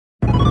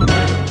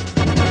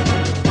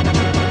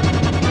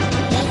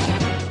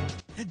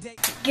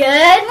Good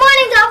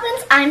morning,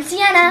 Dolphins! I'm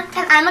Sienna.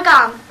 And I'm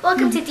Agam.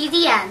 Welcome to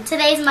DDN.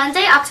 Today is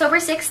Monday, October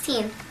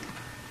 16th.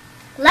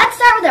 Let's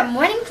start with our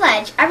morning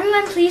pledge.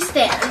 Everyone please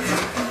stand.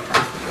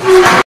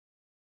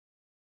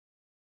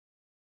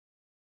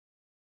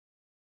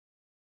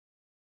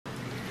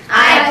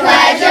 I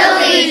pledge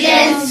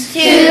allegiance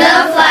to the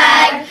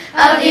flag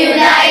of the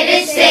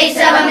United States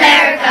of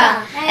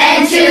America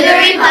and to the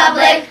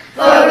republic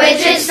for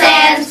which it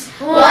stands,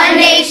 one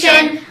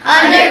nation,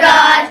 under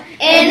God,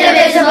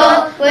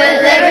 indivisible,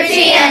 with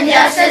liberty and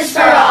justice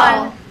for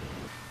all.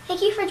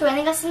 Thank you for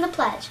joining us in the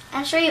pledge.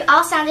 I'm sure you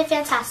all sounded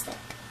fantastic.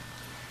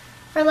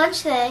 For lunch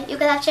today, you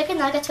can have chicken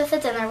nuggets with a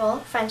dinner roll,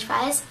 french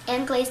fries,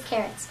 and glazed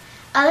carrots.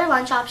 Other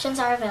lunch options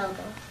are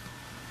available.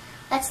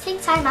 Let's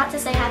take time out to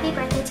say happy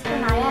birthday to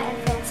Kanaya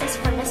and Francis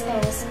from Miss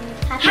Ayers.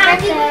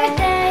 Happy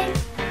birthday!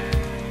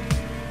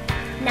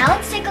 Now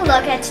let's take a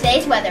look at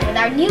today's weather with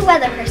our new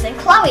weather person,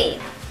 Chloe.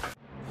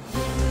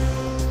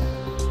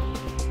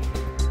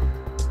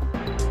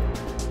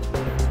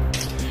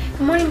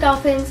 Good morning,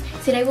 Dolphins.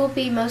 Today will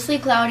be mostly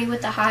cloudy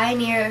with a high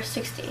near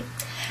 60.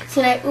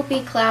 Tonight will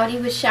be cloudy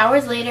with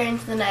showers later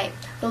into the night.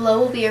 The low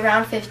will be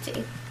around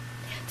 50.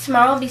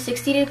 Tomorrow will be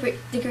 60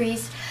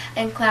 degrees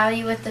and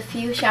cloudy with a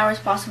few showers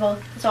possible.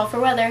 That's all for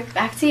weather.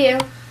 Back to you.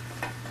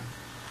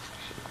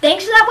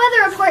 Thanks for that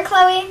weather report,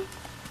 Chloe.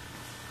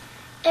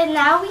 And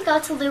now we go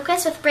to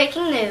Lucas with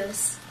breaking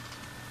news.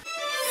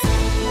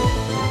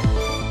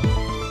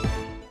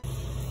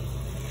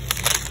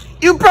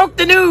 You broke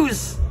the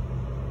news!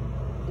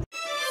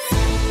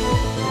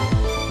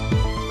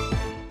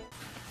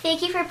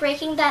 Thank you for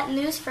breaking that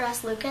news for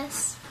us,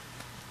 Lucas.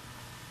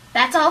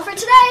 That's all for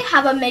today.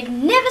 Have a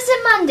magnificent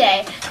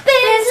Monday.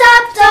 Fins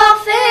up,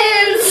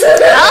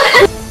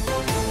 Dolphins!